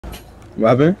What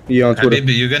happened? You on Twitter?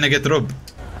 Baby, you're gonna get robbed.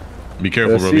 Be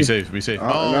careful, bro. Be safe. Be safe.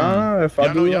 Nah, if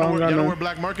I do, y'all know where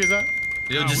Black Mark is at?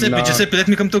 Yo, Giuseppe, Giuseppe, let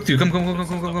me come talk to you. Come.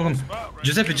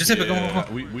 Giuseppe, come.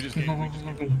 We just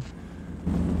came.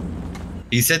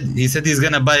 He said he's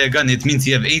gonna buy a gun. It means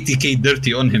he have 80k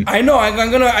dirty on him. I know.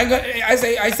 I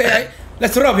say.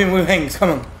 Let's rob him with hangs.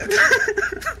 Come on.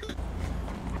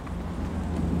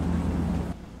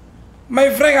 My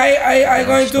friend, I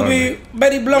going to be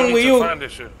very blunt with you.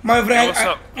 My friend,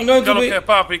 I'm going to be. No,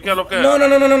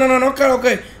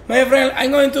 okay. My friend,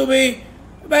 I'm going to be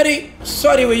very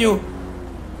sorry with you.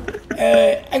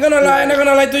 I'm not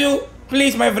gonna lie to you.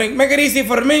 Please, my friend, make it easy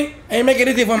for me and make it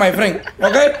easy for my friend.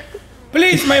 Okay?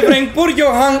 Please, my friend, put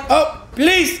your hand up.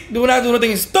 Please, do not do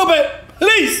nothing stupid.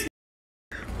 Please.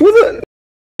 Put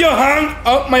your hand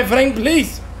up, my friend,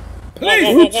 please.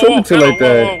 Please. Who talking to like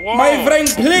that? My friend,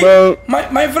 please. Bro.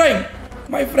 My friend,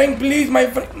 please. My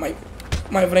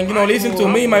friend, you know, listen to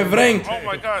me, my friend. Oh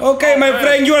my God. Okay, my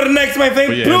friend, you are next, my friend.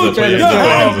 Put your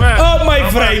hand up, my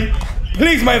friend.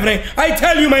 Please, my friend. I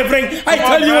tell you, my friend. I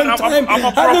tell you one time.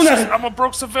 I'm a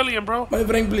broke civilian, bro. My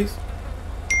friend, please.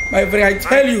 My friend, I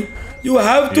tell you, you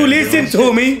have to listen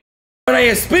to me when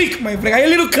I speak, my friend. I'm a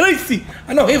little crazy.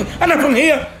 I know him. I'm not from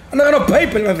here. I'm not gonna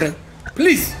paper, my friend.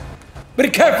 Please, be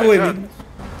careful with me.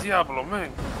 Diablo, man.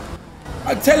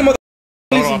 I tell him. Oh,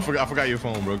 I forgot your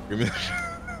phone, bro. Give me that.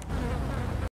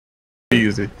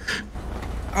 Easy.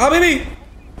 Habibi.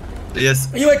 Yes.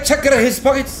 You check his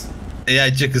pockets. Yeah, I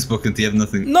check his pocket. He have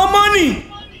nothing. No money.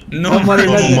 No money.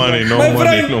 My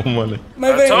friend.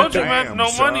 I told you, man.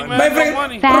 No money, man. My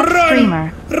friend. No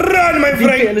money. Run, my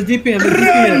friend.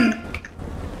 Run.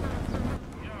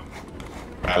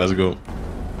 Alright, let's go.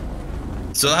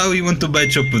 So how you want to buy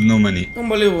chop with no money?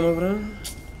 Unbelievable, my friend.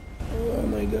 Oh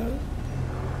my God.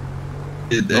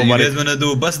 You guys wanna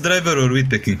do bus driver or weed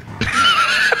picking?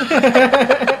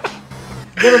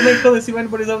 Go to make color, see if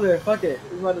anybody's up there. Fuck it.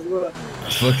 We might as well.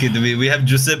 Fuck it, we have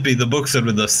Giuseppe the boxer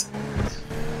with us.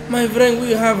 My friend,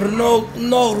 we have no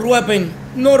weapon,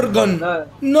 nor gun,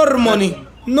 nor money,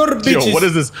 nor bitches. Yo,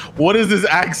 what is this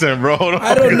accent, bro?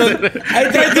 I don't know. I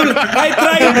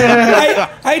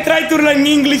try to learn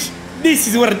English. This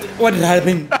is what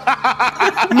happened.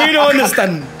 Me don't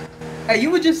understand. Hey,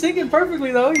 you were just singing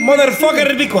perfectly though.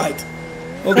 Motherfucker, be quiet.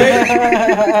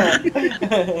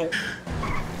 Okay?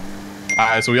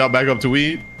 Alright, so we all back up to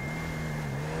weed?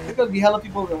 There's gonna be hella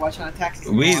people that watching on taxis.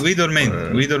 We don't main.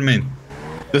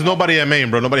 There's nobody at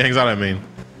Maine, bro. Nobody hangs out at Maine.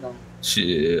 No.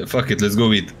 Fuck it, let's go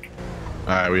weed.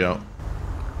 Alright, we out.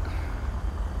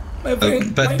 My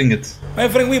friend, ping it. My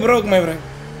friend, we broke, my friend.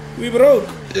 We broke.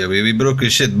 Yeah, we broke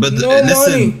as shit. But No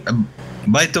listen,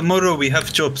 by tomorrow we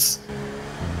have chops.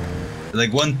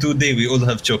 Like 1-2 day, we all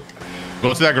have chop.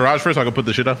 Go to that garage first so I can put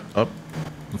the shit up.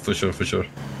 For sure.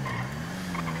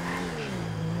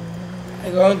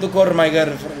 I'm going to call my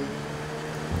girlfriend.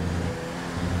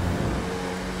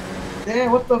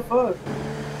 Damn, what the fuck?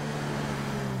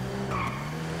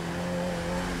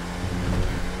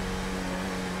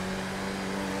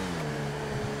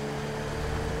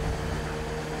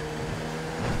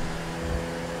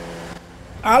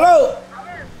 Hello?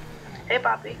 Hey,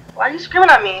 Papi. Why are you screaming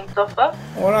at me? The fuck?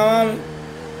 Hola, mami.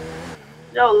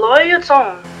 Yo, lower your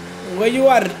tone. Where you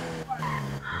are?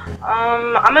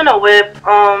 I'm in a whip.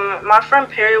 My friend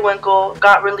Periwinkle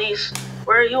got released.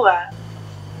 Where are you at?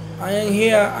 I am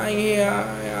here.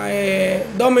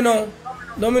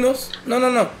 Domino's?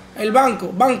 No. El bank.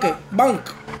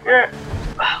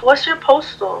 What's your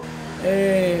postal?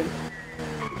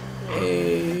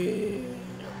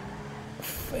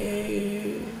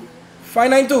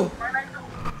 592.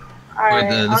 Alright,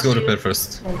 Wait, let's go repair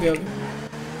first. Okay.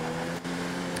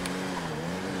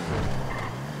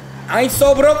 I'm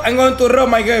so broke, I'm going to rob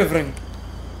my girlfriend.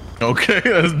 Okay,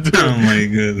 let's do it. Oh my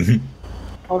god.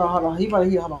 Hold on. He right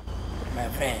here, hold on. My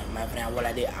friend, I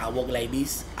walk like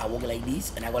this,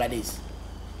 and I go like this.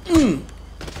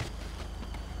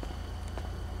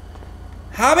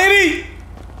 Habibi!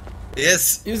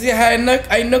 Yes. You see how I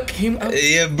knock him out?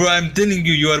 Yeah, bro, I'm telling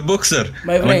you, you are boxer.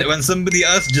 My friend. When somebody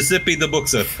asks Giuseppe the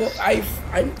boxer. Wait.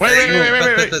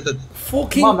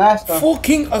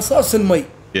 Fucking assassin, mate.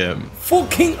 Yeah.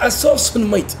 Fucking assassin,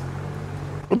 mate.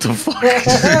 What the fuck? This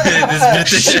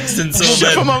British accent so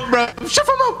Shut bad. him up, bro. Shut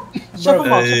him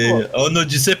up. Oh no,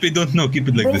 Giuseppe don't know. Keep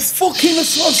it like Bro, this. fucking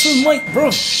assassin, mate, bro.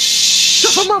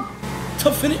 Shut him up.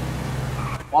 Tough in it.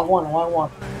 One.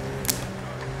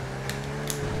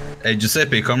 Hey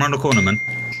Giuseppe, come around the corner, man.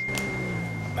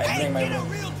 My friend.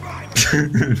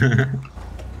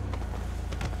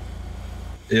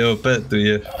 Yo, pet to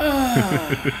you.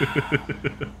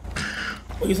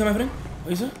 What you say, my friend? What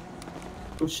you say?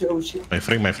 Oh shit, oh shit. My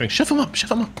friend. Shove him up.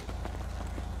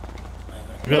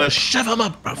 You're gonna shove him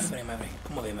up, bro. My friend.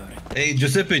 Come over here, my friend. Hey,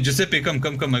 Giuseppe, come.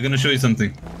 I'm gonna show you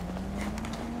something.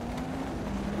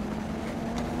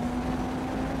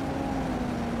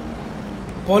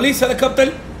 Police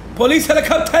helicopter.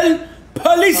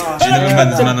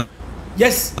 Man,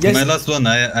 Yes. my last one.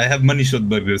 I have money shot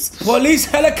burgers. Police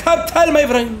helicopter, my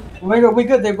friend. We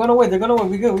good. They're gonna wait.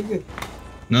 We good.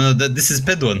 No, this is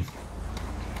ped one.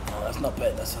 No, that's not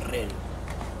bad. That's real.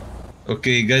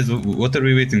 Okay, guys, what are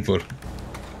we waiting for?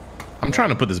 I'm trying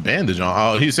to put this bandage on.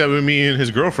 Oh, he said with me and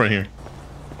his girlfriend here.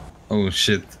 Oh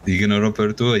shit, you gonna rob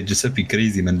her too? Hey, Giuseppe,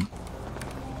 crazy man.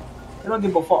 They don't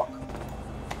give a fuck.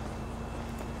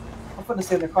 I'm gonna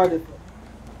stay in the car this way.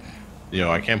 Yo,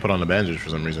 I can't put on the bandage for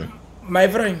some reason. My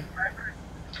friend.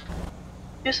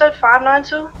 You said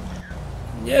 592?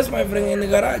 Yes, my friend, in the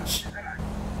garage.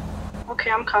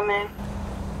 Okay, I'm coming.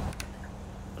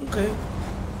 Okay.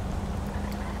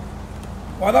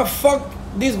 Why the fuck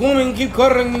this woman keep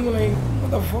calling me like,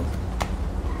 what the fuck?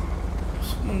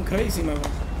 I'm crazy, man.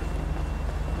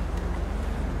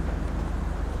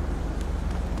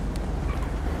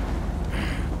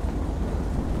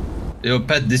 Yo,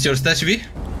 Pat, this your stash V?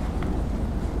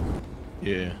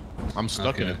 Yeah, I'm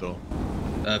stuck in it though.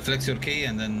 Flex your K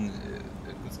and then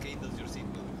because K does your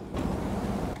seatbelt.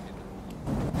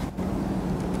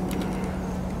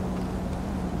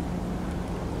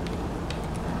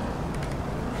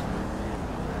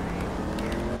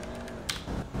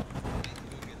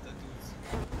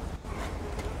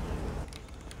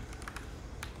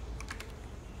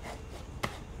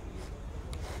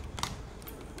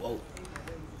 Whoa.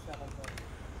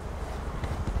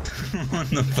 What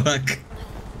the fuck?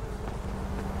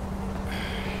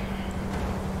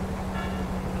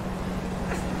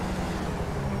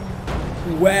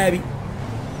 Wabby.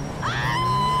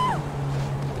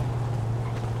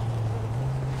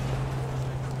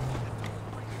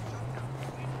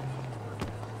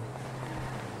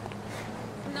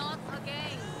 Not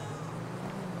again.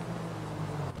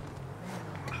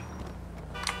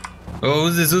 Oh,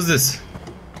 who's this?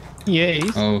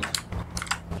 Yes. Oh,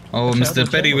 Mr.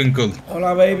 Periwinkle.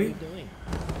 Hola, baby.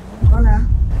 Hola.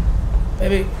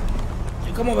 Baby,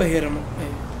 you come over here, man.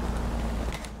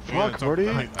 Fuck, Brody.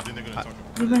 I think they're gonna talk.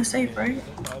 You've been safe, right?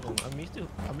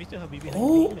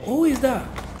 Who is that?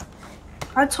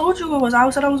 I told you it was. I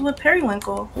said I was with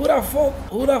Periwinkle. Who the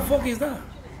fuck is that?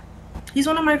 He's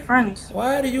one of my friends.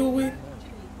 Why are you with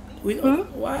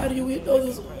why are you with all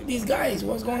these guys?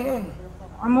 What's going on?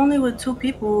 I'm only with 2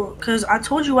 people because I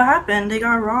told you what happened. They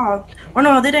got robbed. Or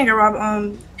no, they didn't get robbed.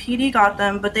 PD got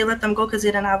them, but they let them go because they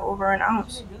didn't have over an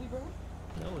ounce.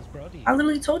 I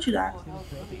literally told you that.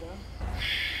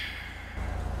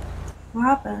 What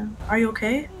happened? Are you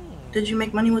okay? Did you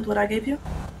make money with what I gave you?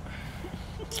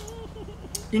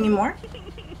 Do you need more?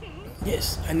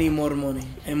 Yes, I need more money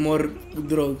and more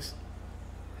drugs.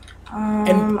 I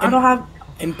don't have...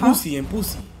 And pussy,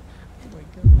 Pussy.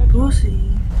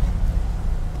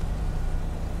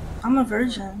 I'm a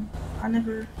virgin. I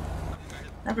never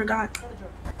got...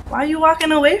 Why are you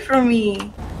walking away from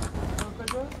me?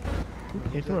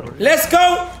 Let's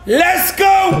go!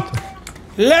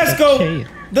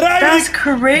 Drive. That's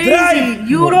crazy. Drive.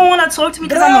 You don't want to talk to me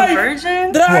because I'm a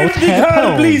virgin? Drive the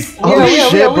car, please. Oh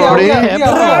shit, Brody.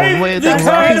 Drive the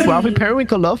car. Robin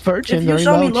Periwinkle love virgin. If you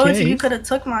showed me loyalty, you could have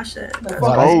took my shit.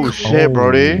 Oh shit,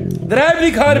 Brody. Drive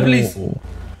the car, please.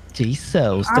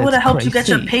 Jesus, I would have helped you get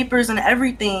your papers and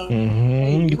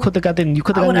everything. You could have gotten your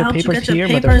papers you get your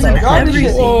here, papers and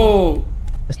everything. Oh.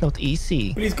 That's not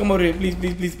easy. Please come over here. Please.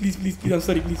 I'm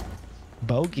sorry, please.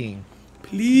 Bogging.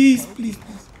 Please.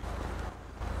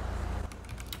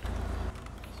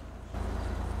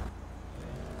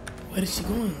 Where is she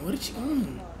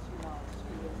going?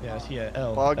 Yeah, she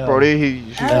L. Fuck, Brody.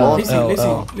 She's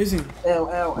lost. Listen.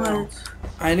 L.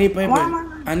 I need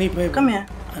paper. Come here.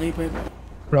 I need paper.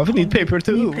 Robin need paper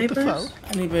too. Need What the papers? fuck?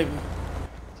 I need paper.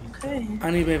 Okay.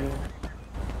 I need paper.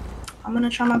 I'm gonna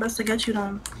try my best to get you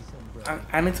them.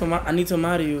 I need to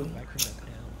marry you.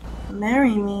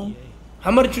 Marry me.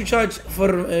 How much you charge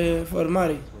for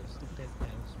marry?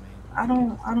 I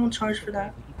don't charge for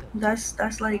that.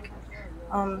 That's like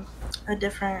a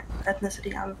different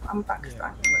ethnicity. I'm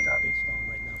Pakistani.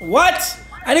 What?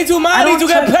 I need to marry to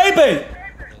get paper.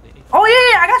 Oh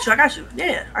yeah, I got you.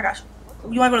 Yeah, I got you.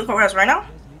 You wanna go to the courthouse right now?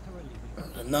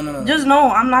 No. Just know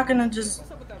I'm not gonna just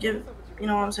give, you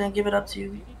know what I'm saying, give it up to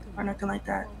you or nothing like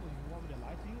that.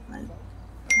 Like,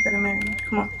 I gotta marry you.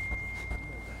 Come on.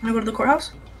 Wanna go to the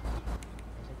courthouse?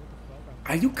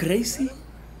 Are you crazy?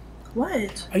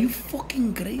 What? Are you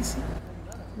fucking crazy?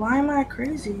 Why am I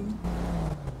crazy?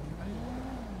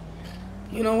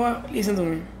 You know what? Listen to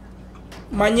me.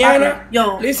 Mañana.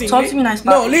 Yo, listen. Talk to me nice.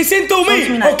 No, listen to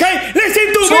me. Okay,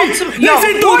 listen to me. Listen to me.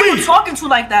 Who are you talking to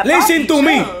like that? Listen to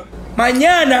me.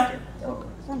 Mañana,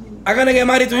 I'm gonna get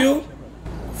married to you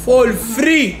for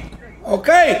free.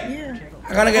 Okay? Yeah.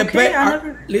 I'm gonna get paid.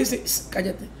 Listen,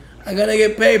 cállate. I'm gonna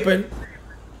get paper.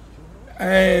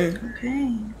 And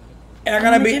I'm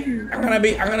gonna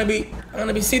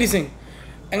be citizen.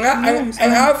 And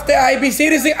after I be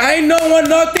citizen, I don't want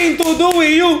nothing to do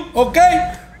with you.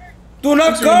 Okay? Do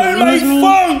not call my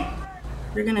phone.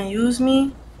 You're gonna use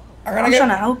me. I'm trying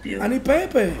to help you. I need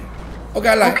paper. Okay,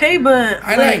 I like. Okay, but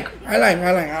I like.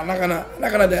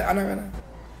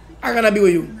 I'm gonna be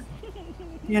with you.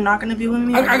 You're not gonna be with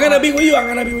me. I'm gonna be with you.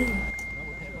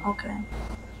 Okay.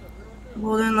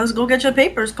 Well then, let's go get your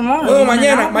papers. Come on. Oh,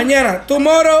 mañana.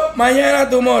 Tomorrow.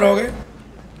 Okay.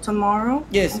 Tomorrow?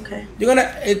 Yes. Okay. You're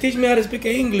gonna teach me how to speak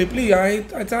English, please. I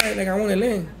try like I wanna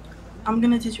learn. I'm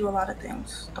gonna teach you a lot of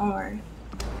things. Don't worry.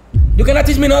 You cannot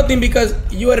teach me nothing because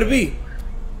you are B.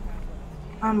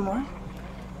 I'm what?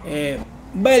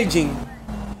 Belgian.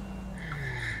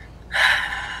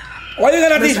 Why you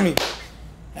gonna teach me?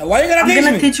 Why you gonna teach me?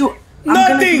 I'm gonna teach you. I'm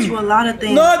gonna teach you a lot of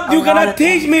things. No, you cannot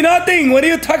teach me nothing. What are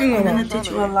you talking about? I'm gonna teach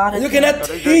you a lot of things. You cannot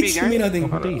teach me nothing.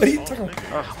 What are you talking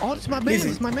about? Oh, it's my man.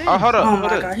 It's my man. Oh, hold up. Oh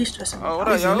my God, he's stressing. Oh, what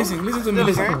up, y'all? Listen to me.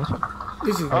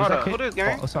 Listen. Hold up. Who this,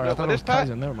 gang? Oh, sorry. I thought it was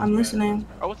Tyson. Never mind. I'm listening.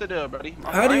 Oh, what's the deal, buddy?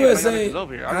 How do you say?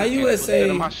 How you say?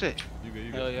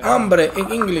 Hambre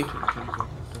in English.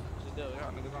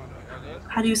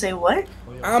 How do you say what?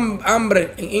 Hambre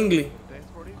in English.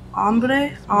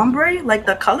 Hombre? Like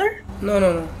the color?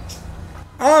 No.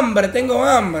 Hambre, tengo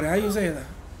hambre. How you say that?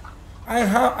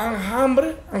 I'm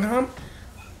hambre.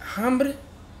 Hambre.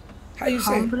 How you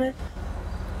say? Hombre?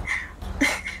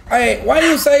 Hey, why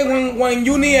you say when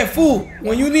you need food?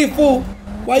 When you need food,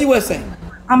 why you would say?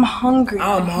 I'm hungry.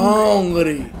 I'm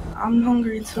hungry. I'm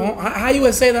hungry too. How you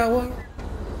would say that word?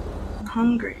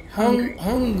 Hungry.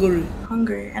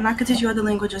 Hungry. And I could teach you other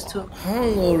languages too.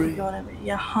 Hungry. You wanna be?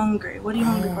 Yeah, hungry. What are you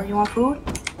hungry for? You want food?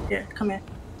 Here, come here.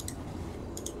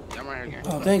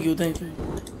 Oh, thank you.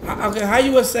 Okay, how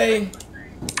you would say?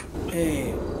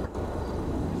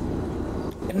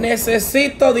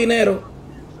 Necesito dinero.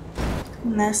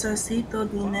 Necesito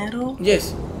dinero.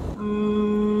 Yes.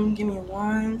 Give me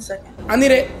 1 second. I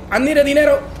need a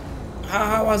dinero.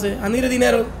 How was it? I need a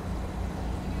dinero.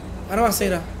 How do I say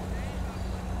that?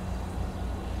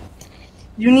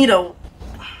 You need a.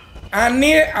 I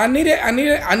need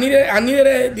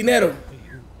a dinero.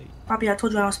 Papi, I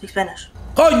told you I don't speak Spanish.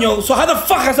 Coño, so how the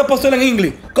fuck am I supposed to learn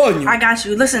English? Coño. I got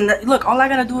you. Listen, look, all I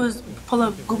gotta do is pull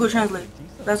up Google Translate.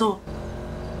 That's all.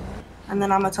 And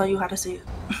then I'm gonna tell you how to say it.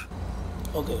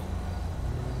 Okay.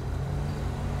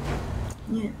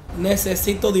 Yeah.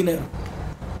 Necesito dinero.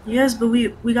 Yes, but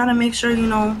we gotta make sure, you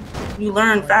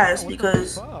learn fast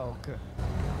because,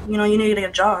 you need to get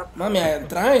a job. Mami, I'm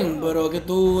trying, pero que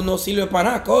tú no sirves para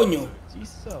nada, coño.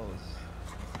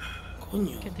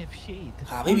 Coño.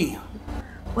 Habibi.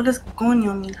 What does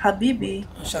coño mean? Habibi.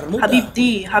 Sharmuta.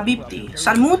 Habibti.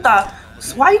 Sharmuta.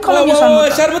 Why are you calling me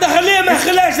Sharmuta? Sharmuta, خلاص.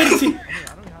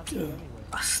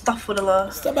 Astaghfirullah.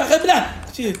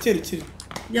 Chill.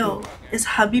 Yo, it's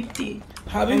Habibti.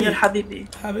 And you're Habibi.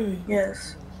 Habibi.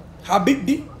 Yes.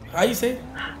 Habibti? How you say?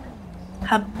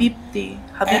 Habibti.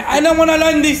 I don't want to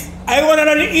learn this. I want to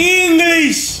learn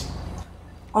English.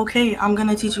 Okay, I'm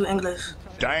gonna teach you English.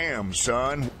 Damn,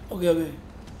 son. Okay.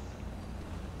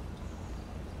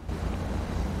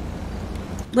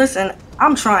 Listen,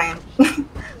 I'm trying.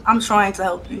 I'm trying to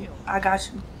help you. I got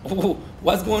you. Oh,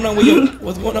 what's going on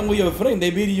with your friend? They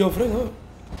beating your friend, huh?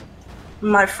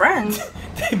 My friend?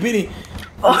 They beating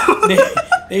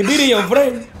your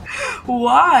friend.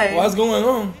 Why? What's going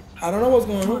on? I don't know what's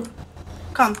going on.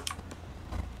 Come.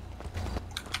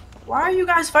 Why are you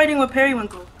guys fighting with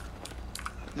Periwinkle?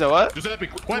 ¿De what? Giuseppe,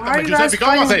 cuéntame, Giuseppe, ¿qué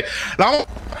vamos a hacer?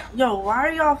 Yo, why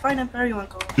are y'all fighting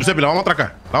Periwinkle? Giuseppe, la vamos a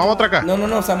atracar.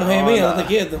 No, esa mujer mía, no te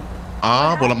quieto.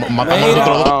 Ah, pues matamos a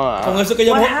nosotros dos. Con eso que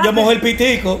yo mojé el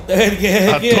pitico.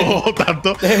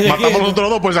 Tanto. Matamos a nosotros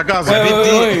dos por si acaso.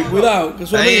 Cuidado, que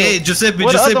eso es mío. Hey, Giuseppe,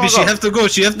 she have to go.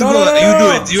 You have to do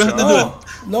it.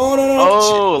 No.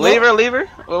 Oh, leave her?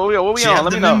 What we on?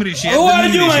 Let me know. She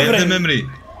have the memory.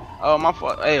 Oh, my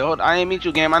fault. Hey, hold on. I ain't meet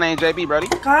you, gang. My name's JB, brody.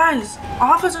 Guys,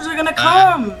 officers are gonna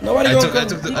come. Nobody I took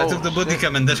the body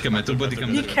cam and dash cam.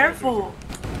 Be careful.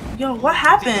 Yo, what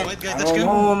happened?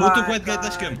 Oh my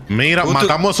God. Mira,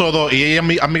 matamos a dos y ella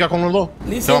es amiga con los dos.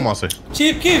 ¿Qué vamos a hacer?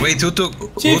 Chief Keef. Wait, who took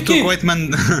White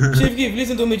Man? Chief Keef,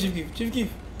 listen to me, Chief Keef.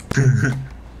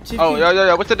 Oh,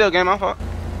 yo, what's the deal, gang? My fault.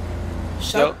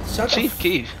 Chief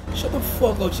Keef. Shut the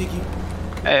fuck up, Chief Keef.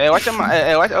 Hey, watch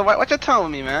your tone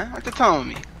with me, man. Watch your tone with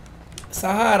me.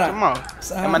 Sahara. Come on.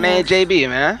 Sahara. And my name JB,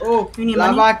 man. Oh, You need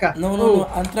la money? vaca. No.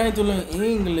 I'm trying to learn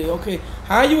English. Okay.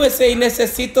 How you say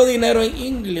necesito dinero in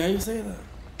English? How you say that?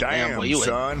 Damn, boy, you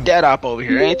a dead op over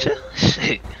here, ain't you?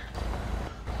 Shit.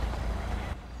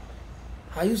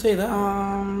 How you say that?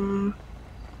 I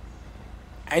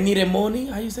need a money.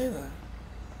 How you say that?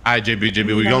 Alright, JB,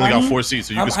 we only got 4 seats,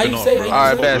 so you can spin off, bro.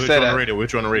 Alright, bet, say that.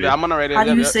 Which one on the radio? Yeah, I'm on the radio. How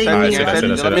do you say Alright, say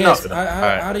Let that. me know.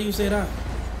 How do you say that?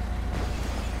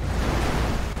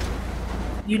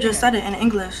 You just said it in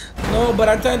English. No, but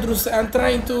I'm trying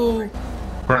to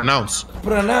Pronounce.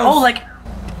 Oh,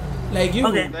 like you.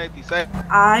 okay.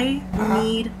 I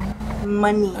need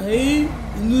money. I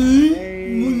need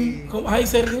money. Come, how you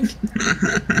say it again?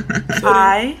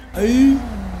 I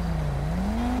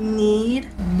need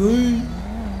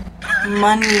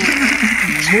money.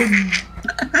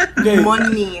 Okay.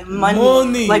 Money.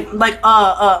 Money. Like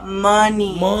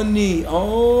money. Money.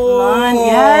 Oh. Money.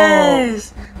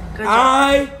 Yes. Good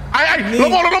job.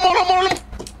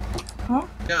 Huh?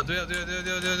 Yeah. We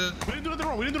didn't do nothing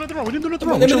wrong. Let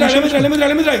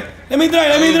me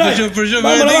try. For sure.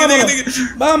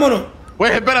 Vámonos.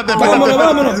 Wait, espérate. Vámonos.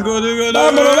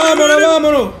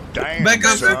 Back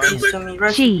up.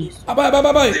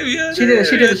 Bye. She did it.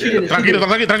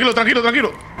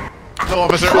 Tranquilo. No,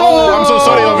 officer. Oh, I'm so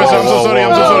sorry, officer. I'm so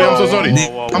sorry.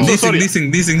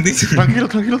 Dicing.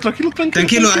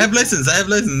 Tranquilo. I have license.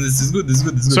 This is good.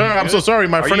 Sir, I'm so sorry.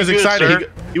 My friend is excited.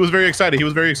 He was very excited.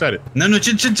 No,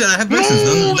 chill. I have license.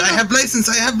 No, I have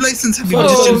license.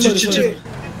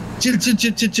 Chill.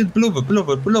 Pull over. Bro,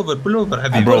 pull over. Pull over. No,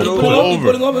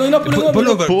 you're not pulling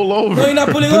over. Pull over. No, you're not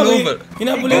pulling over. You're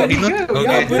not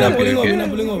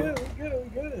pulling over.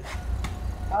 Good.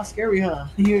 How scary, huh?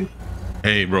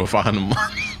 Hey, bro, Fanum.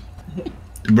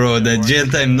 Bro, that jail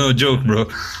time, no joke, bro.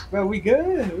 Bro, we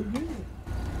good.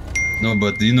 No,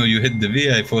 but you hit the V.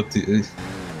 I thought.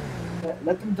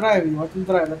 Let them drive. Let them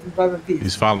drive in peace.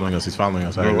 He's following us.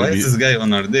 Bro, why is this guy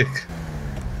on our dick?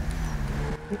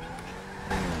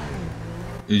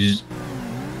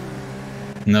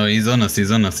 No, he's on us. We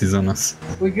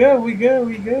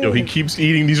good. Yo, he keeps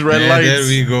eating these red lights. There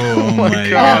we go. Oh my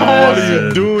God. What are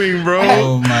you doing, bro?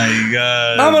 Oh my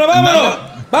God.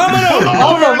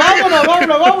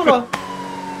 Vámonos.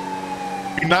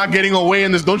 You're not getting away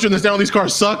in this. Don't you understand all these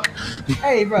cars suck?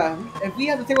 Hey, bro. If we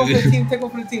have to take one for the team, take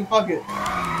one for the team. Fuck it.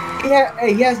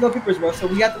 He has no papers, bro. So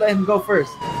we have to let him go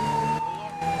first.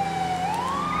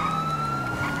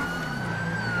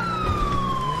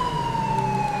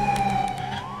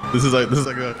 This is like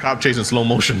a cop chase in slow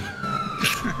motion.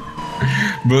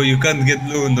 Bro, you can't get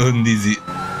low on easy.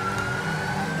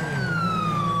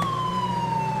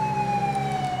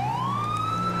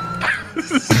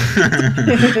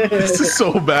 This is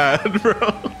so bad, bro.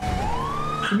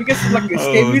 Can we get some like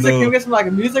escape music? No. Can we get some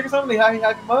like music or something? How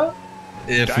come up?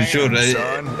 Yeah, for sure.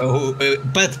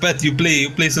 Pat, you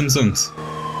play some songs.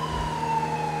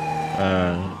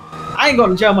 I ain't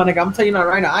going to jail, my nigga. I'm telling you that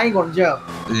right now. I ain't going to jail.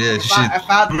 Yeah, we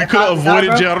could have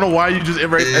avoided jail. I don't know why you just ate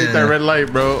that red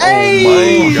light, bro. Hey!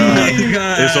 Oh my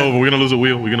God. It's over. We're gonna lose a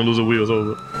wheel. It's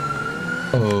over.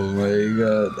 Oh my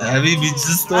God. Habibi,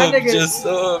 just stop.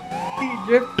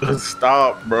 Just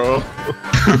stop, bro. Oh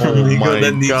my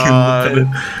God.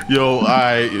 Yo,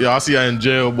 I'll see you in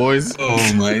jail, boys. Oh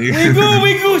my God.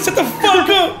 We go. Shut the fuck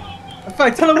up. In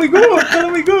fact, tell him we go.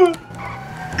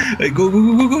 Hey, go.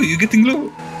 You're getting low.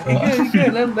 He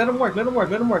good. Let him work.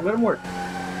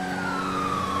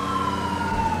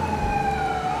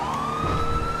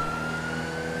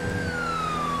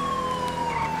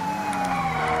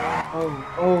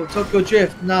 Oh, Tokyo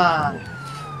Drift. Nah.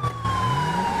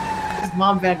 This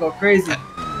mom van go crazy.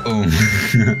 Oh.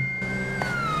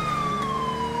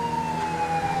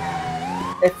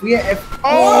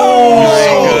 Oh my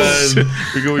God.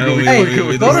 We go.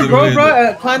 Hey, go to Grove,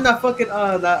 bro. Climb that fucking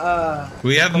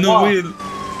We have no wheel.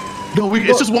 No,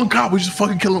 it's just one cop. We just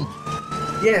fucking kill him.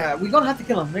 Yeah, we gonna have to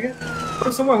kill him, nigga. Put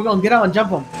him somewhere. We're gonna get out and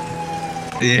jump him.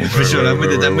 Yeah, for sure. I'm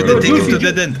with it.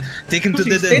 Take him to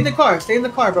dead end. Stay in the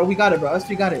car, bro. We got it, bro. Us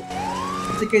three got it.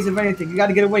 Just in case of anything. You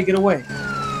gotta get away.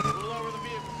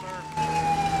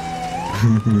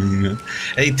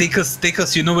 Hey, take us.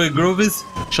 You know where Grove is?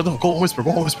 Shut up. Go on whisper.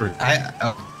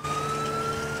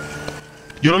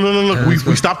 Yo, no. We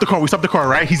stopped the car.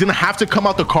 Right? He's gonna have to come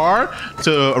out the car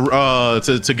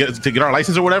to get our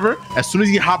license or whatever. As soon as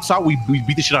he hops out, we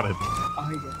beat the shit out of him.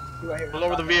 Pull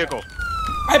over the vehicle.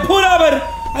 I pull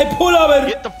over.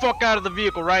 Get the fuck out of the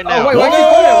vehicle right now. Oh, wait, why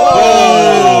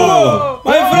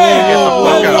my friend.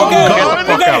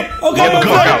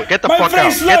 Get the fuck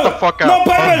out. No,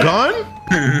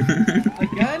 A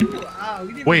gun?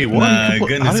 Wait, what? Nah,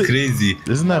 gun is crazy.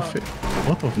 Isn't that fit?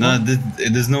 What the fuck? Nah,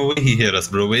 there's no way he hear us,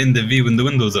 bro. We're in the V when the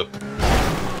window's up.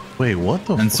 Wait, what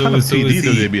the fuck? And so What kind of is PD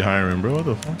do he. they be hiring, bro? What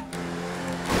the fuck?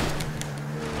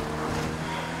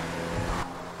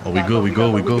 Oh, we good. We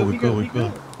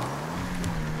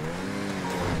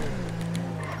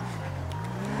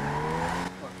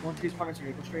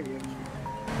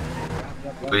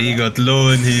got low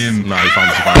on him. Nah, he's fine.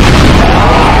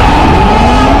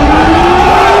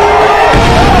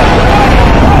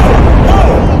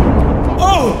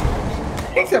 Oh!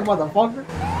 He said, motherfucker.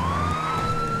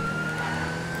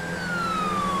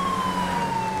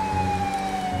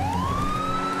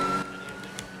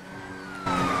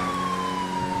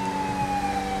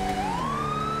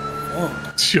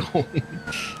 Yo.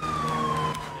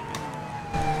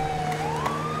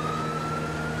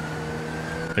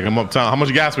 Take him uptown. How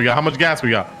much gas we got?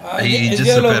 He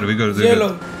just repaired. We go.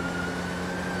 Yellow.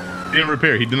 He didn't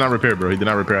repair. He did not repair, bro. He did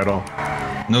not repair at all.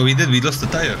 No, we did. We lost the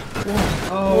tire.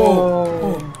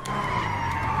 Oh.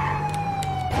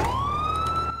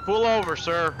 Pull over,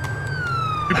 sir.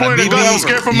 You pointed a gun. I'm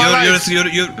scared for my life. You're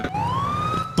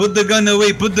Put the gun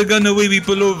away. We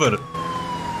pull over.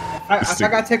 I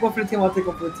gotta take one for the team. I'll take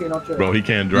one for the team. I'll try. Bro, he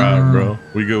can't drive, bro.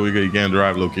 We good. He can't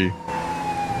drive, low key.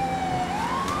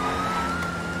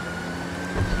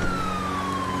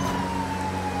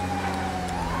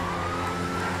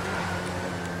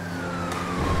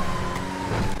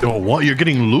 Yo, what? You're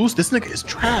getting loose? This nigga is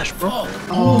trash, bro.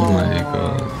 Oh my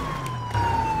god.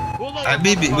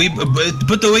 Baby, we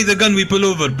put away the gun. We pull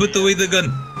over. Put away the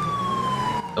gun.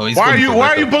 Oh, he's why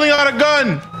are you pulling out a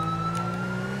gun?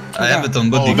 I have it on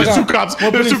body. Oh, there's two cops.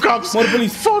 More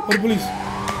police. Fuck. More police.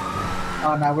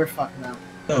 Oh, now we're fucked now.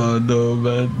 Oh no,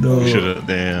 man, no. Should've,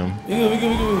 damn. We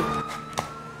go.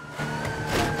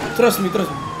 Trust me.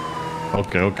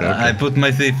 Okay. I put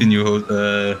my faith in you,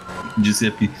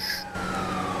 Giuseppe.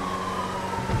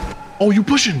 Oh, you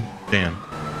pushing? Damn.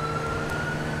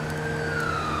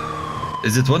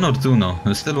 Is it 1 or 2 now?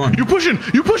 It's still 1. You pushing?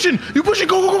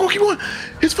 Go, keep going.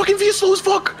 His fucking V is slow as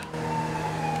fuck.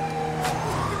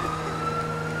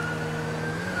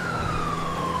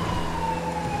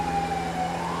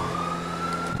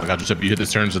 I got Giuseppe. You hit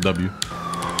this turn, it's a W.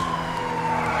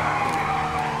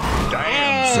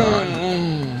 Damn, son.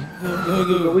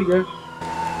 Go, we go.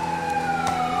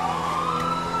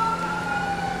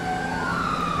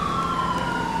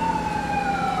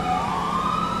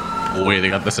 Oh, wait, they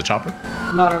got this a chopper?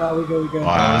 No, we go.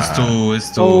 It's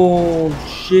 2. Oh,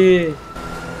 shit.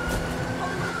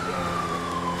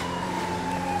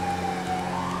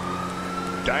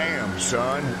 Damn,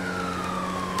 son.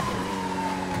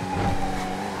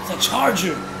 It's a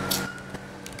Charger.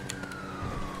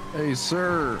 Hey,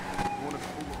 sir.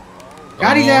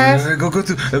 Got his ass. Go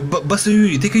to bust a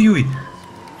Yui. Take a Yui.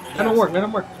 Let him work.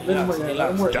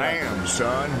 Damn,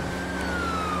 son.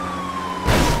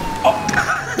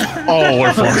 Oh,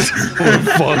 we're fucked.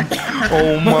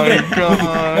 Oh my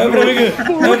god.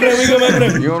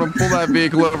 You want to pull that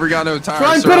vehicle over? Got no tires.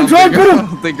 Try and sir. put him. I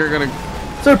don't think you're gonna.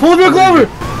 Sir, pull the vehicle over.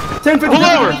 10-50. Pull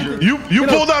over. You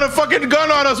pulled out a fucking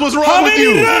gun on us. What's wrong with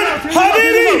you?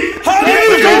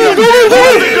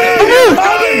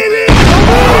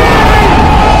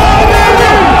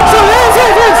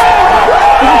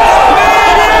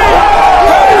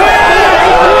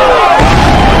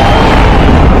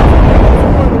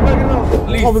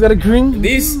 Oh, we got a green.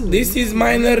 This is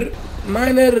minor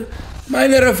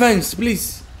offense,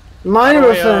 please. Minor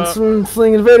offense.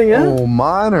 Fleeing and evading, yeah? Oh,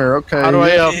 minor. Okay. How do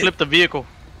I flip the vehicle?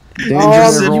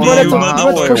 Let's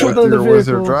push up the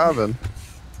vehicle. Driving.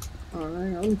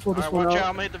 Alright, let me pull this one watch out. out,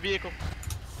 I'm gonna hit the vehicle.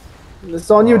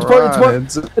 It's on you.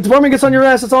 Department gets on your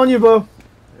ass. It's on you, bro.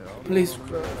 Please.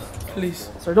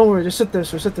 Sir, don't worry. Just sit there,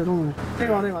 sir. Don't worry. Hang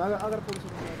on. I gotta pull this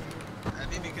one.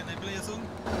 Baby, can I play a song?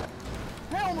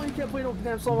 Hell no, you can't play no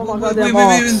damn song on my goddamn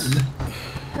box.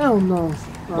 Hell no.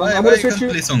 Why I'm gonna can't search you.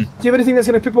 play song? Do you have anything that's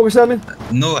gonna pickpocket stab me?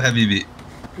 No, Habibi.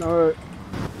 Alright.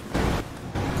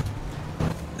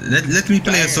 Let me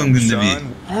play a song in the V.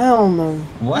 Hell no.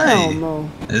 Why? Hell no.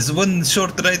 It's one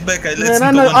short ride back. I Man,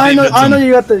 I know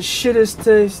you got the shittest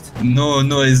taste. No,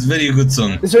 it's very good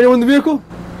song. Is there anyone in the vehicle?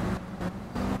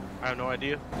 I have no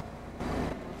idea.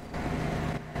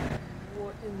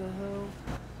 What in the hell?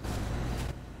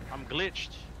 I'm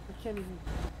glitched. I can't even.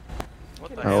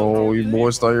 What the hell? Oh, you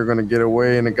boys thought you were gonna get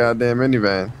away in a goddamn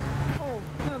minivan.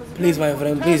 Please, my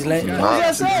friend, please.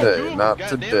 Not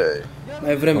today.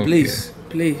 My friend, please.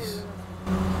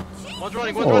 One's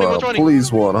running.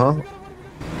 Please what, huh?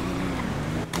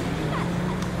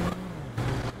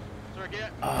 Sir,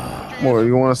 get Well,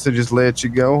 you want us to just let you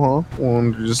go, huh?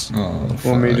 Want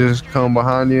me to just come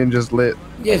behind you and just let?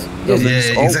 Yes. Yeah,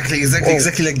 exactly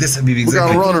like this, Habibi. We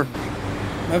got a runner.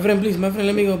 My friend, please, let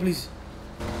me go, please.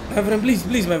 My friend, please,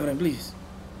 my friend,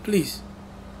 please,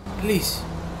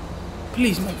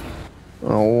 my friend.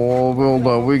 Oh, hold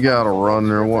up, we got a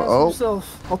runner. Oh,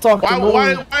 I'll talk to him.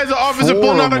 Why is the officer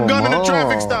pulling out a gun in a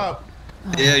traffic stop?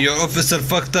 Yeah, your officer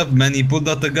fucked up, man. He pulled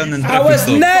out a gun and I was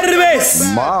nervous.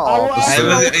 I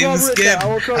was scared.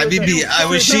 Habibi, I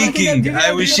was shaking.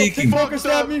 Hey, we're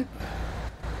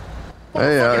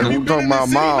talking about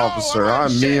my officer.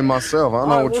 I'm me and myself. I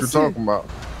know what you're talking about.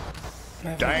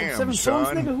 Damn,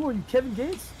 son. Nigga, who are you, Kevin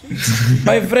Gates?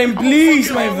 My friend,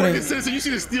 please, my friend. You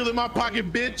see the steel in my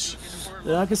pocket, bitch.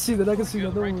 Yeah, I can see that.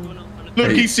 Don't worry.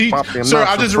 Look, sir,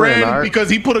 I just ran because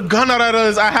he put a gun out at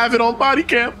us. I have it on body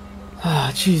cam.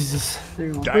 Ah, Jesus.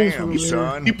 Damn,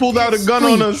 son. He pulled out a gun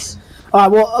on us.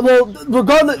 Well,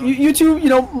 regardless, you two, you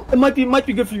know, it might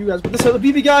be good for you guys, but this other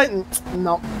BB guy,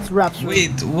 no, it's raps.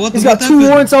 Wait, what? He's got 2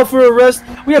 warrants out for arrest.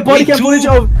 We have body cam footage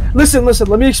of. Listen,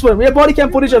 let me explain. We have body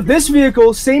cam footage of this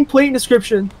vehicle, same plate and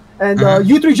description, and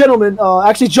you 3 gentlemen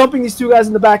actually jumping these 2 guys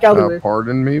in the back alleyway.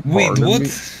 Pardon me. Wait,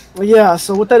 what? Yeah,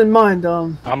 so with that in mind,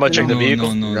 I'm gonna check the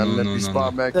vehicle. No.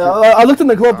 I looked in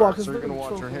the glove box.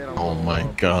 Oh my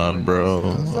god, bro.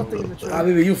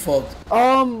 Baby, you fucked.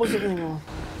 What's it going on?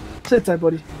 Sit tight,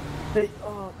 buddy. Hey,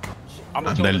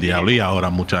 Del diablo y ahora,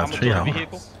 muchacho.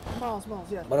 Miles,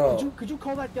 yeah. Bro. Could you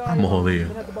call that guy? I'm jodido.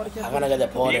 I'm gonna get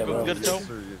deported,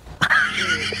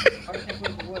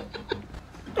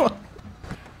 bro.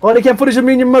 Body cam footage of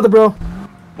me and your mother, bro.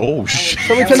 Oh shit.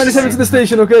 Show me 1097 to the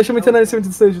station, okay? Show me 1097 to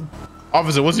the station.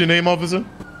 Officer, what's your name, officer?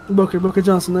 Booker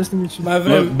Johnson. Nice to meet you. My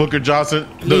friend. Booker Johnson.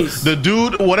 The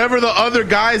dude, whatever the other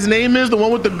guy's name is, the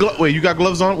one with the glove. Wait, you got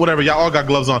gloves on? Whatever, y'all all got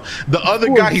gloves on. The other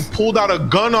guy, he pulled out a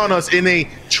gun on us in a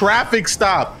traffic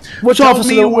stop. Which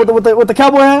officer? With the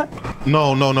cowboy hat?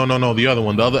 No. The other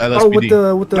one. The other LSPD.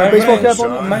 Oh, with the baseball cap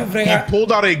on? My friend, he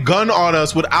pulled out a gun on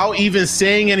us without even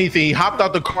saying anything. He hopped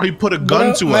out the car. He put a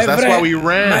gun to us. That's why we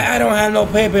ran. I don't have no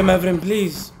paper, my friend.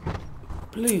 Please.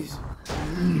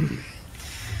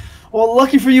 Well,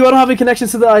 lucky for you, I don't have any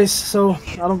connections to the ice, so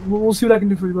we'll see what I can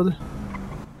do for you, brother.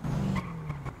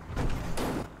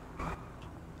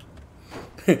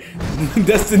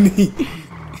 Destiny.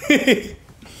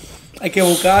 Hay que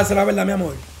buscarse la verdad, mi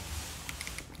amor.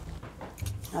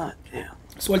 Ah, damn.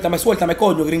 Suéltame,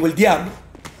 coño, gringo, el diablo.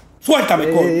 Suéltame,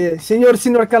 coño.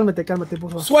 Señor, cálmate,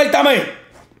 por favor. Suéltame.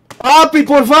 Papi,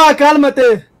 por favor,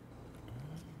 cálmate.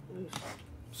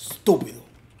 Estúpido.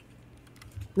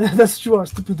 That's what you are,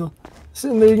 stupido.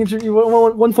 Sitting there, you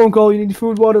want one phone call, you need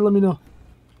food, water, let me know.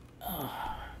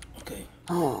 Okay.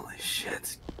 Holy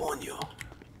shit. Coño.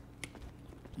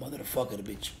 Motherfucker,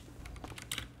 bitch.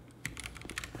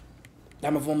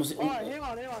 Dame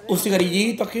un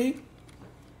cigarillito aquí.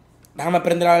 Déjame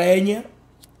prender la leña.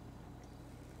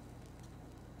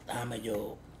 Déjame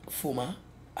yo fumar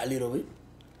a little bit.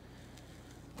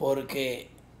 Porque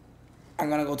I'm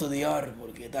gonna go to the yard.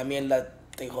 Porque también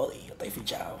estoy jodido, estoy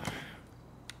fichado.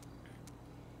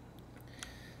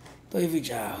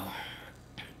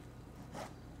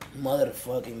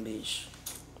 Motherfucking bitch.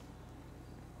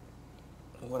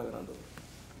 What am I gonna do?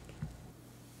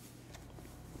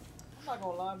 I'm not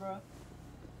gonna lie, bro.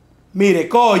 Mire,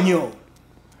 coño.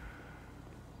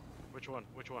 Which one?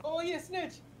 Oh, he a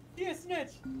snitch. That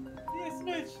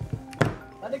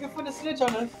nigga finna snitch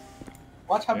on us.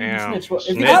 Watch how he snitch.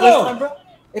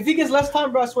 If he gets less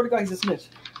time, bro, I swear to God, he's a snitch.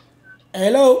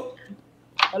 Hello,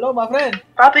 my friend.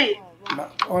 Papi.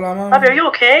 Hola, mama. Papi, are you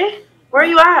okay? Where are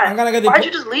you at? I'm gonna get Why'd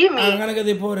you just leave me? I'm gonna get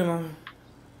deported, mama.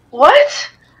 What?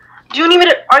 Do you need me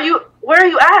to? Where are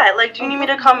you at? Like, do you need me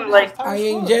to come? Like, I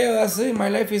in jail. That's it. My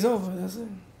life is over. That's it.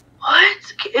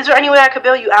 What? Is there any way I could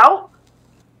bail you out?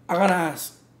 I'm gonna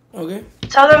ask. Okay.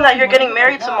 Tell them that you're getting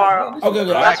married tomorrow. Okay.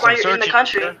 That's why you're in the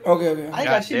country. Okay. I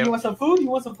got shit. You want some food?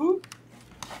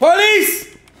 Police!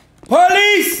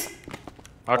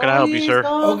 How can I help you, sir?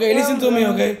 Okay, listen to me.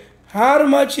 Okay. How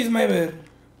much is my bill?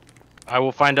 I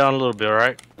will find out in a little bit. All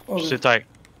right. Okay. Sit tight.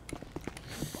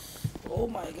 Oh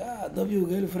my God, W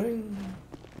girlfriend.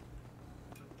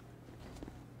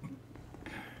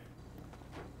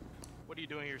 What are you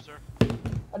doing here, sir?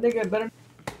 I think I better.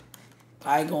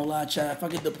 I ain't gonna lie, Chad. If I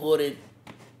get deported,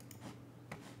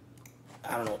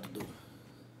 I don't know what to do.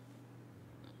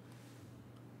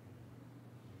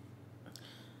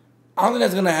 I don't think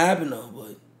that's gonna happen though,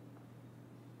 but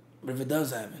if it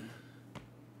does happen,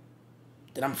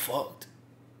 then I'm fucked.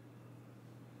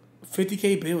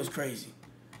 50K bill is crazy.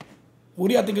 What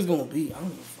do y'all think it's gonna be? I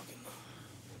don't even fucking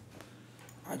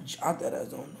know. I that I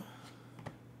don't know.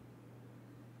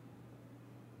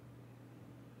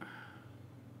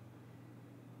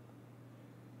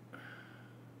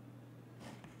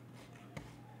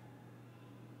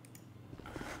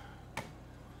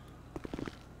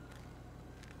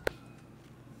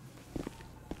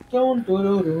 Hey,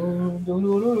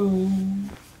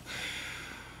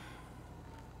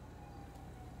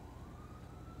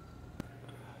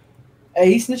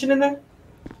 he snitching in there?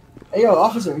 Hey, yo,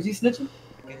 officer, is he snitching?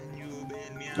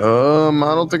 I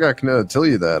don't think I can tell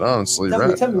you that, honestly,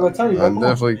 right? Tell me, I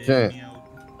definitely can't.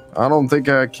 I don't think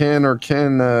I can or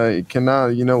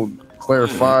cannot, you know,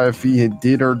 clarify if he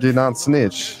did or did not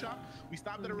snitch. We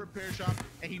stopped at a repair shop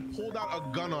and he pulled out a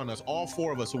gun on us, all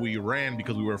four of us, so we ran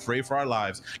because we were afraid for our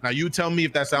lives. Now you tell me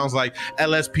if that sounds like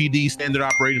LSPD standard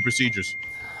operating procedures.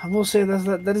 I will say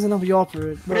that isn't how we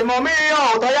operate. Primo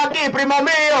mío, estoy aquí, primo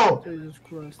mío. Jesus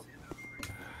Christ.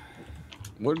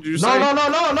 What did you say? No,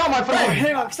 my friend.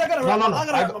 Hang on, 'cause I gotta wrap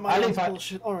up my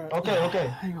bullshit. All right. Okay.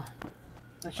 Hang on.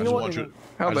 Actually, I just want you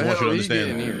How the hell to are you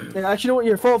understand. getting here? Yeah, actually, you know what?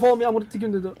 Here, follow me. I'm gonna take you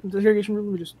into the interrogation room.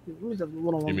 Let me just have a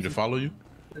one-on-one. You mean to follow you?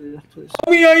 Yeah, please.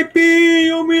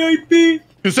 VIP.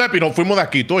 Giuseppe, no fuimos de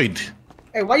aquí, oíste.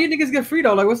 Hey, why you niggas get free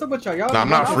though? Like, what's up with y'all? Nah, I'm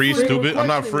not free, stupid. I'm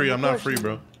not free,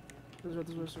 bro.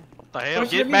 The hell?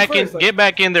 Get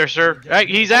back in there, sir. Hey,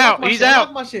 he's out. He's out.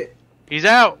 He's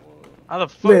out. How the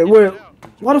fuck? Wait.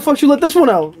 Why the fuck you let this one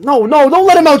out? No, don't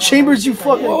let him out, Chambers. You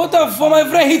fucking. What the fuck, my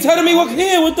friend? He telling me walk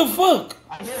here. What the fuck?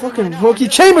 Fucking rookie.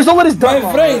 Chambers, don't let his dog.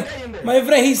 My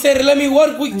friend, he said, let me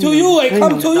work to you. I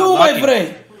come to you, my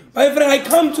friend. My friend, I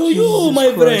come to you,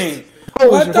 my friend.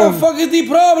 What the fuck is the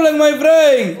problem, my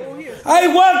friend? I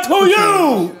work to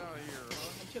you.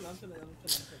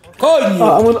 I'm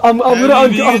gonna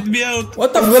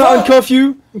uncuff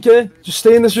you. Okay, just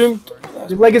stay in this room.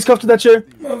 Your leg is cuffed to that chair.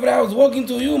 My friend, I was walking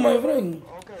to you, my friend.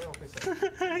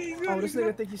 Oh, this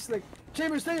nigga think he's slick.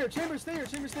 Chambers, stay here.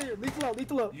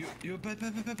 Lethal out.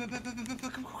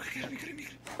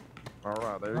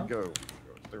 Alright, there you go.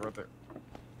 Stay right there.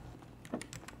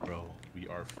 Bro, we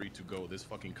are free to go. This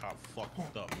fucking cop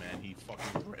fucked up, man. He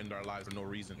fucking threatened our lives for no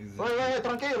reason. Wait,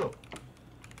 tranquilo.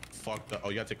 Fucked up. Oh,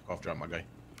 you gotta take a cough drop, my guy.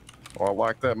 Oh, I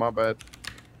like that. My bad.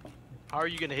 How are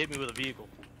you gonna hit me with a vehicle?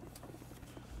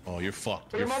 Oh, you're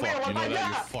fucked. You're fucked. You know that?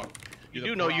 You're fucked. You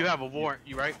do know you have a warrant,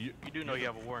 right? You do know you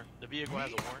have a warrant. The vehicle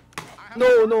has a warrant.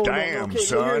 No. Damn, Okay,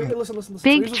 son. Listen.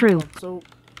 Big So true. So,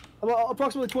 about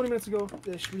approximately 20 minutes ago,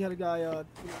 we had a guy.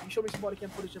 He showed me some body cam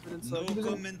footage evidence. No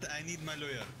comment. I need my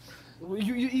lawyer.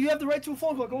 You have the right to a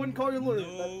phone call. Go ahead and call your lawyer.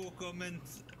 No comment.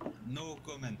 No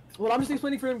comment. Well, I'm just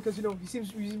explaining for him because he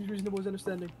seems reasonable. His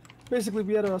understanding. Basically,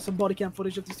 we had some body cam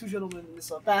footage of these two gentlemen in this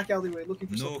back alleyway looking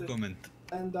for something. No comment.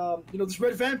 And this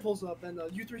red van pulls up, and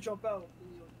you three jump out. And,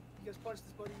 you guys punch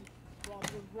this buddy,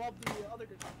 rob the other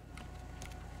guy.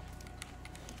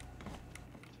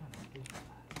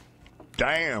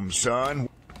 Damn, son.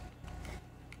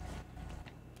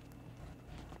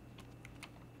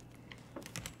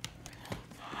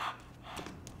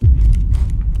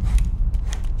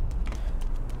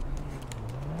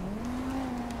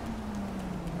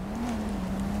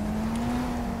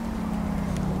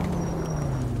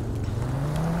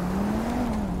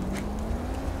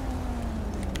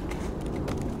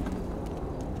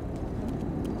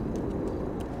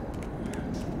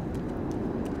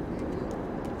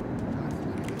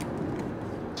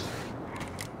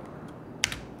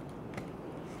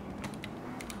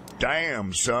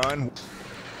 Damn, son.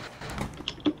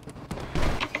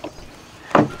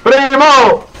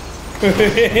 Primo.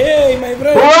 Hey, my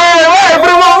friend. Wey,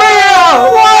 primo mío.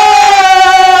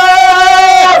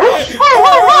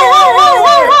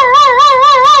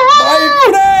 My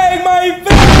friend.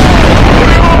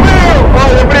 Primo mío.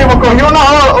 Oye, primo, cogió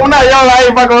una llave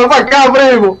ahí para coger para acá,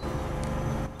 primo.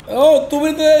 Oh, ¿tú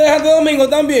viniste de Santo Domingo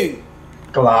también?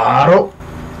 Claro.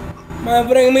 My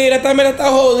friend, mira, esta mira está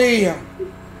jodida.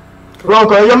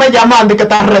 Loco, ellos me llaman y que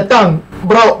te arrestan.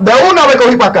 Bro, de una vez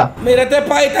cogí para acá. Mira, este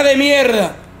país está de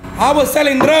mierda. I was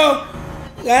selling drugs.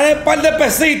 Gané un par de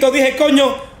pesitos. Dije,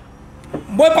 coño,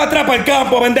 voy para atrás para el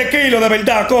campo a vender kilos de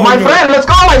verdad, coño. My friend, let's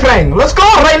go, my friend. Let's go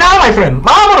right now, my friend.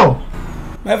 Vámonos.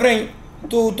 My friend,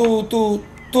 tu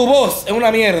voz es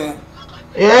una mierda.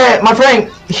 Yeah, my friend.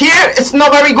 Here, it's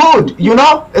not very good, you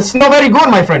know? It's not very good,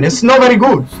 my friend. It's not very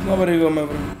good. It's not very good, my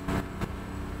friend.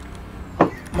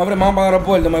 My friend, vamos para el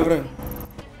aeropuerto, my friend.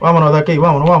 Vámonos de aquí,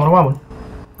 vámonos.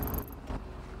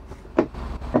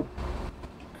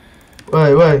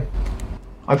 Wey.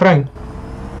 My friend.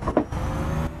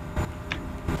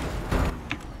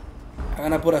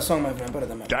 Hagan pura son, my friend.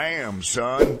 Espérate, my friend. Damn,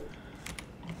 son.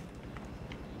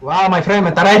 Wow, my friend,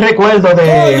 me trae recuerdo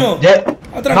de... Coño,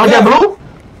 ¿No JetBlue?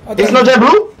 ¿Es no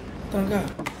JetBlue? Tranca.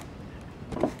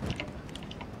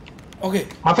 Ok.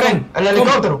 My friend, el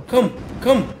helicóptero. Come.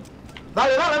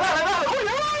 Dale.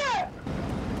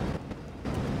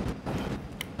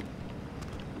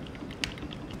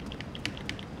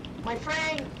 Oye. My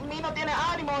friend, me no tiene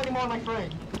ánimo anymore, my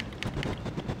friend.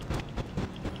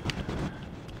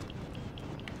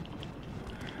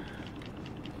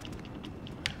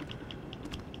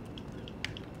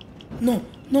 No,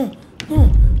 no, no,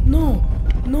 no,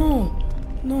 no,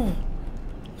 no,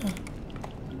 no.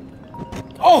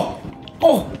 Oh,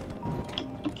 oh.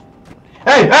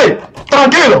 Hey, hey,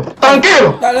 tranquilo,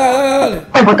 tranquilo. Dale, dale, dale.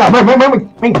 Ven para acá, ven,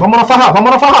 vámonos a fajar, ven.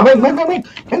 Vámonos a fajar, ven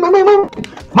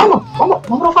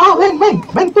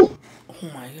tú. Oh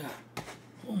my God,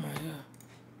 oh my God,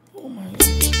 oh my God.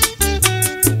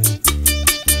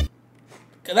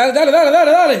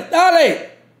 Dale.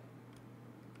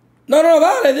 No,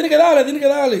 dale, tiene que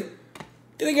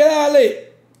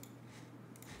darle.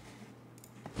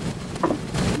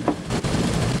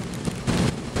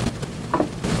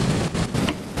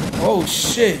 Oh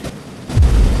shit.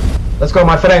 Let's go,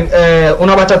 my friend.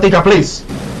 Una bachatica, please.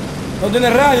 No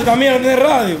tiene radio también, no tiene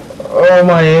radio. Oh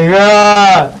my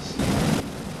God.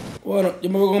 Bueno, yo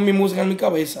me voy con mi música en mi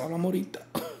cabeza, hablamos ahorita.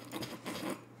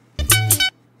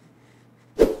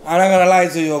 I'm not gonna lie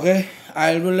to you, okay?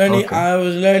 I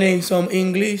was learning some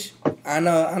English. I'm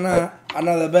not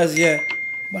the best yet,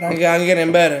 but I'm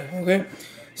getting better, okay?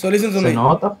 So listen to me.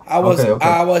 I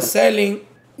was selling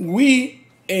weed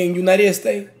in United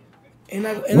States.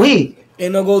 Weed? It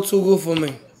not go too good for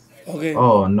me, okay?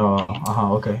 Oh no.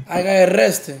 Okay. I got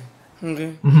arrested,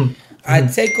 okay? I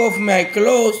take off my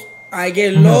clothes, I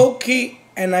get low key,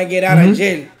 and I get out of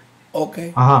jail,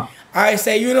 okay? I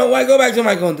say, you know what? Go back to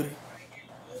my country.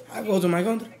 I go to my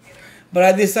country. But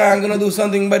at this time, I'm going to do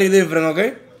something very different,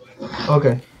 okay?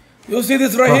 Okay. You see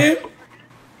this right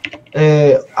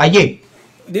here? Allí.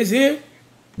 This here?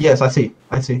 Yes, I see.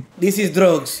 This is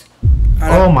drugs.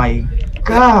 Oh my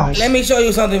gosh. Let me show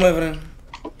you something, my friend.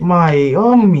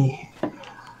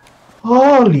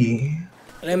 Holy.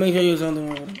 Let me show you something,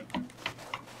 my friend.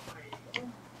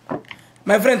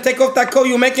 My friend, take off that coat.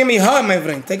 You're making me hot, my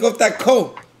friend. Take off that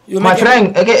coat. My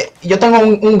friend, es que yo tengo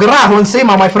un grajo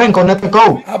encima, my friend, con este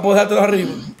coat. Ah, pues dátelo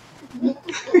arriba.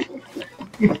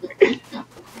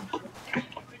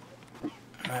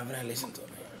 My friend, listen to me.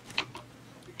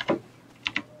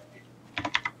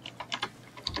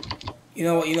 You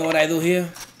know what I do here?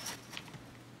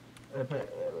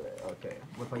 Okay,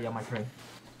 wait for you, my friend.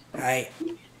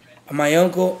 My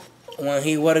uncle, when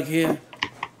he work here,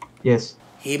 yes,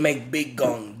 he make big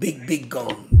gun, big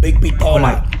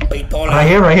pistola.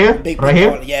 Right here? Big right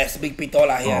here? Yes, big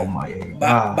pistola here. Oh my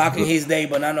God. Back in his day,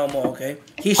 but not no more, okay?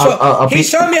 He showed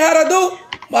me how to do,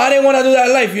 but I didn't want to do that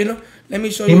life, you know? Let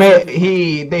me show you.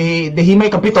 Did he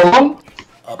make a pistolón?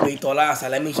 A pistolaza.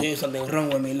 Let me show you something wrong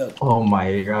with me, look. Oh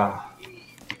my God.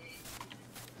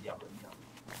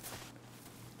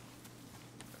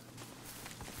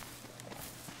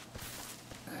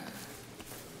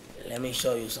 Let me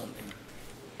show you something.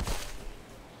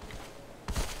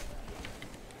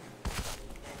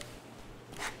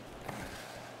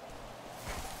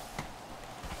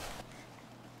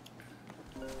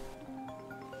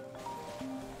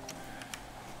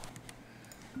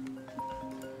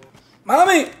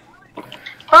 Mommy!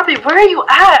 Papi, where are you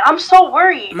at? I'm so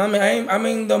worried. Mommy, I'm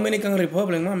in Dominican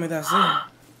Republic, mommy, that's it.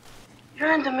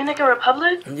 You're in Dominican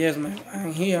Republic? Yes, man.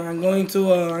 I'm here. I'm going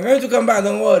to come back,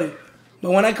 don't worry.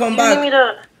 But when I come back,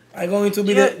 I'm going to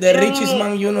be the richest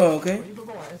man you know, okay?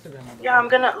 Yeah, I'm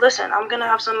gonna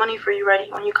have some money for you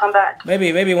ready when you come back.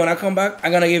 Baby, when I come back,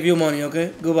 I'm gonna give you money,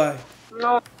 okay? Goodbye.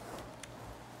 No.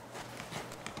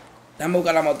 Dame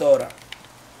buscar la motora.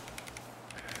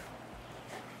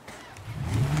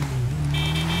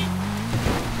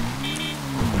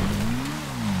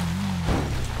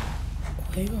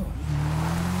 There you go.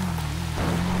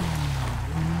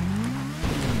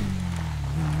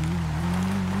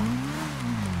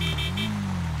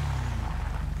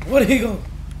 Where did he go?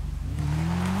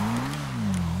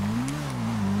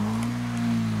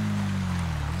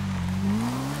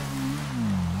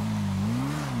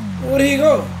 Where did he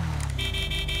go?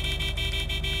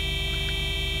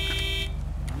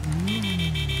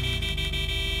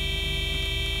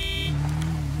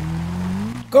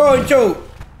 Concho.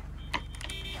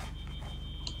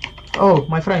 Oh,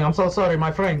 my friend, I'm so sorry,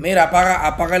 my friend. Mira,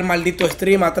 apaga el maldito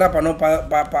stream atrás para no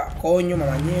coño, me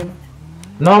bañé.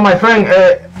 No, my friend,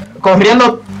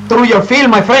 corriendo through your field,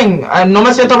 my friend. No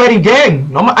me siento very bien.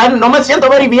 No me siento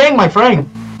very bien, my friend.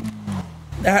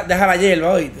 Deja la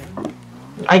hierba, oíste.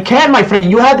 I can't, my friend.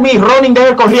 You had me running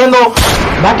there, corriendo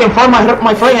back and forth,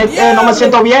 my friend. No me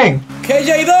siento bien.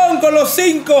 KJ Don con los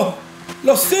 5.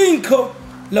 Los 5.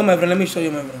 No, my friend, let me show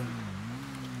you, my friend.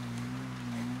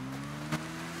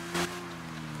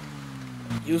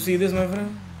 You see this, my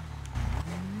friend?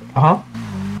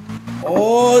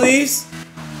 All this.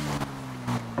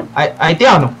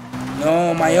 Haitiano.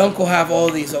 No, my uncle have all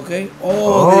this, okay?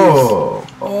 All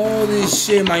this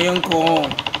shit my uncle own.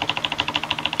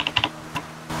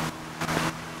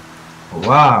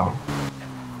 Wow.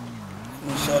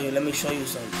 Let me show you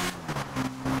something.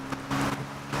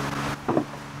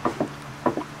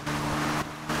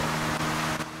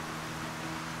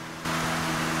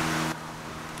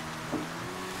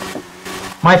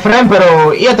 My friend,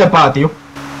 pero ¿y este patio?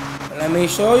 Let me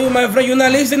show you, my friend. You're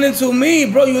not listening to me,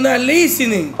 bro. You're not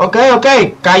listening.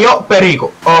 Okay. Cayó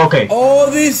perico. Okay.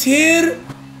 All this here,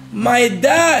 my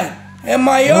dad and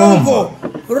my uncle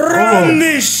run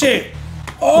this shit.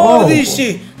 All this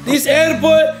shit. This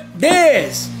airport,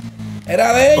 this.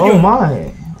 Era de ellos.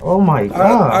 Oh my God.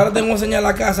 Ahora te voy a enseñar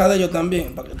la casa de ellos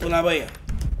también, para que tú la veas.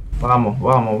 Vamos.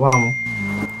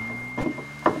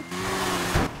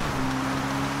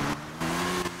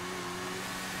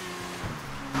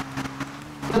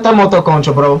 Este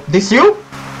motoconcho, bro. This you?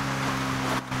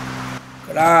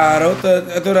 Claro,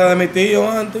 esto era de mi tío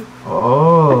antes.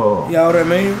 Oh. Y ahora es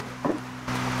mío.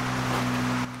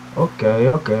 Ok.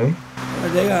 Va a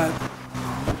llegar.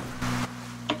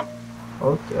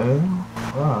 Ok.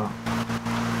 Wow.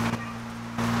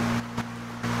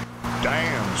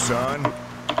 Damn, son.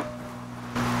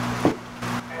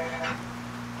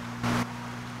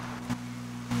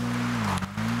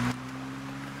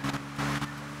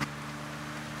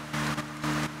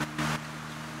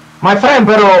 My friend,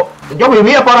 pero yo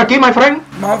vivía por aquí, my friend.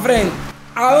 My friend,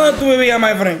 ¿a dónde tú vivías,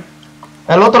 my friend?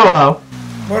 El otro lado.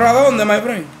 ¿Pero a dónde, my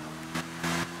friend?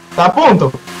 ¿Está a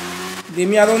punto?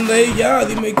 Dime a dónde ir ya,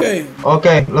 dime qué. Ok,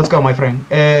 let's go, my friend.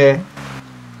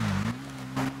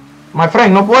 My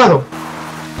friend, no puedo.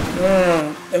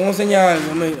 No, tengo que enseñar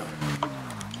algo, mira.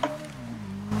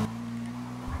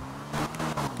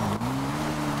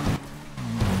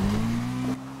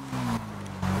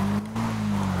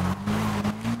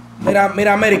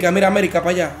 Mira América,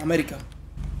 para allá, América.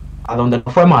 A donde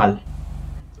no fue mal.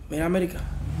 Mira América.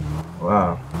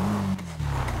 Wow,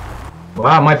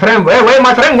 my friend, wait,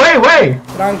 my friend, wait.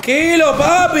 Tranquilo,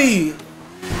 papi.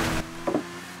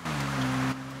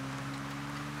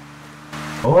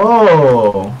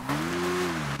 Oh.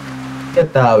 ¿Qué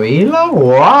tabila?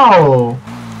 Wow.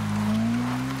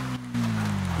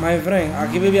 My friend,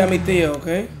 aquí vivía mi tío, ¿ok?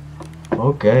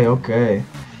 Okay.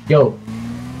 Yo.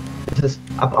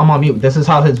 I'm on mute. This is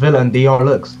how his villa in DR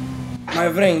looks. My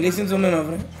friend, listen to me, my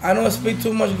friend. I don't speak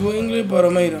too much good English,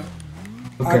 pero mira.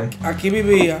 Okay. Aquí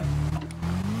vivía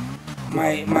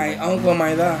my uncle,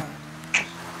 my dad.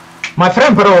 My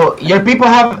friend, pero your people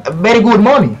have very good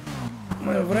money.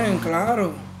 My friend,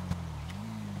 claro.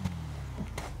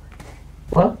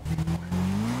 What?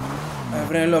 My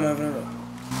friend, my friend.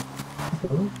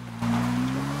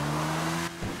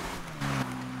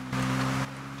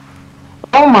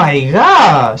 Oh my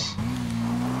gosh!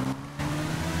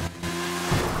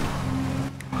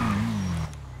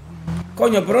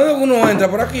 Coño, ¿pero dónde uno entra?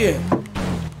 ¿Por aquí?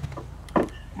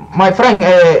 My friend,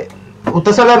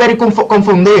 usted se ve very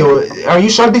confundido. Are you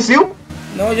sure this you?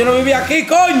 No, yo no vivía aquí,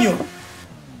 coño.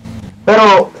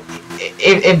 Pero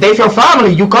if they your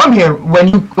family, you come here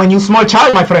when you small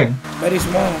child, my friend. Very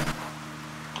small.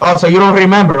 Oh, so you don't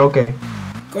remember? Okay.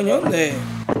 Coño, ¿dónde?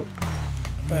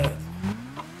 Espérate.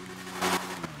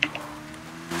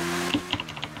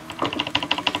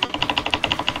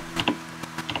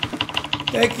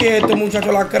 Te quieto, muchacho,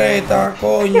 la creta,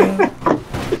 coño.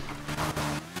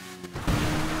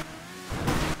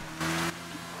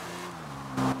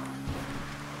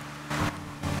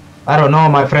 I don't know,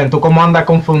 my friend. ¿Tú cómo andas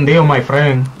confundido, my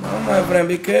friend? No, my friend.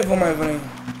 Be careful, my friend.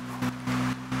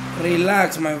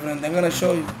 Relax, my friend. I'm gonna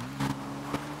show you.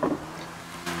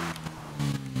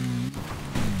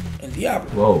 El diablo.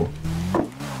 Wow.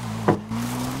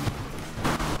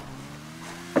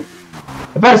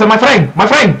 Espérese, my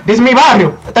friend. This is mi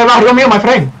barrio. Este es el barrio mío, my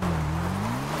friend.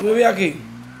 ¿Tú vivías aquí?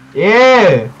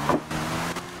 Yeah.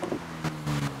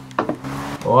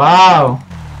 Wow.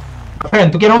 My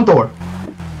friend, ¿tú quieres un tour?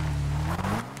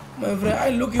 My friend,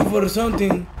 I'm looking for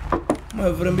something.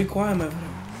 My friend, be quiet, my friend.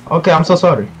 Okay, I'm so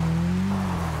sorry.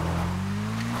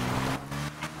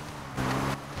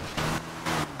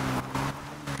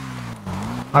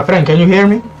 My friend, can you hear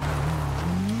me?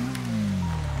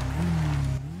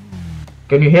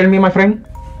 Can you hear me, my friend?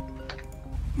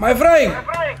 My friend.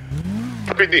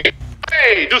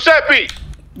 Hey, Giuseppe.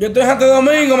 Yo estoy en Santo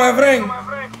Domingo, my friend.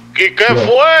 ¿Qué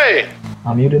fue?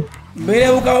 I'm muted. Vine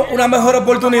a buscar una mejor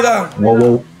oportunidad.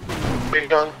 Wow.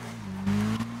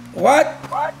 What?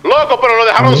 Loco, pero lo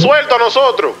dejaron suelto a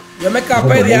nosotros. Yo me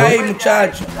escapé de ahí,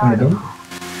 muchacho.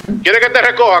 ¿Quieres que te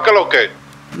recoja? ¿Qué es lo que?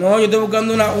 No, yo estoy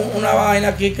buscando una vaina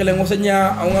aquí que le voy a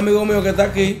enseñar a un amigo mío que está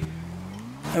aquí.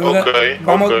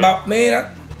 Vamos,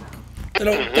 mira,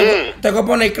 te voy a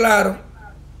poner claro.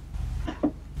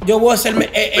 Yo voy a hacerme.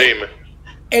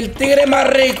 El tigre más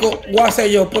rico voy a ser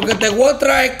yo, porque te voy a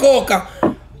traer coca.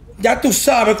 Ya tú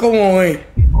sabes cómo es.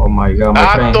 Oh my God, my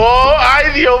friend.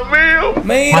 ¡Ay, Dios mío!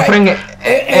 Mira, my friend,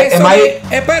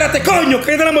 espérate, coño,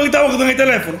 que te la maldita boca con el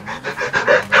teléfono.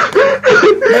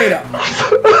 Mira.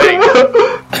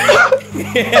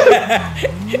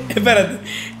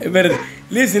 espérate.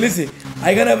 Listen.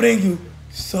 I'm gonna bring you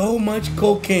so much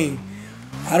cocaine.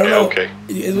 I don't know. Okay.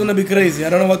 It's gonna be crazy. I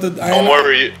don't know what to. Don't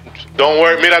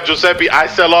worry. Mira, Giuseppe, I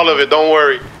sell all of it. Don't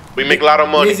worry. We make a lot of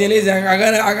money. Listen. I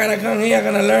gotta come here. I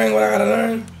gotta learn what I gotta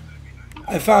learn.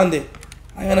 I found it.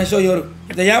 I'm gonna show you.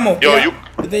 Te llamo. Te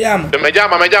llamo. Me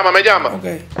llama.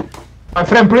 Okay. My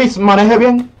friend, please, maneje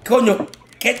bien. Coño,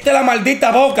 quédate la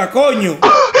maldita boca, coño.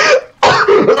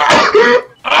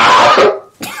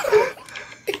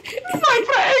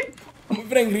 My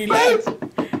friend, relax.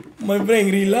 My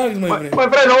friend,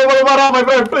 no me puedo parar, my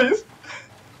friend, please.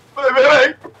 My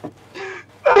friend.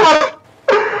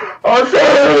 ¡Oh,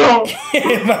 serio!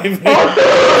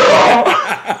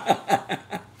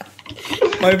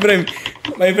 My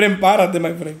friend, párate,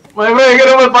 my friend. My friend, que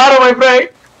no me paro, my friend.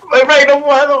 My friend, no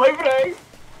puedo, my friend.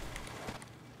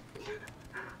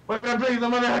 My friend, please, no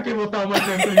me dejes aquí botado, my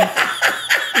friend, please.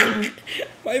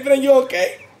 My friend, you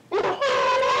okay?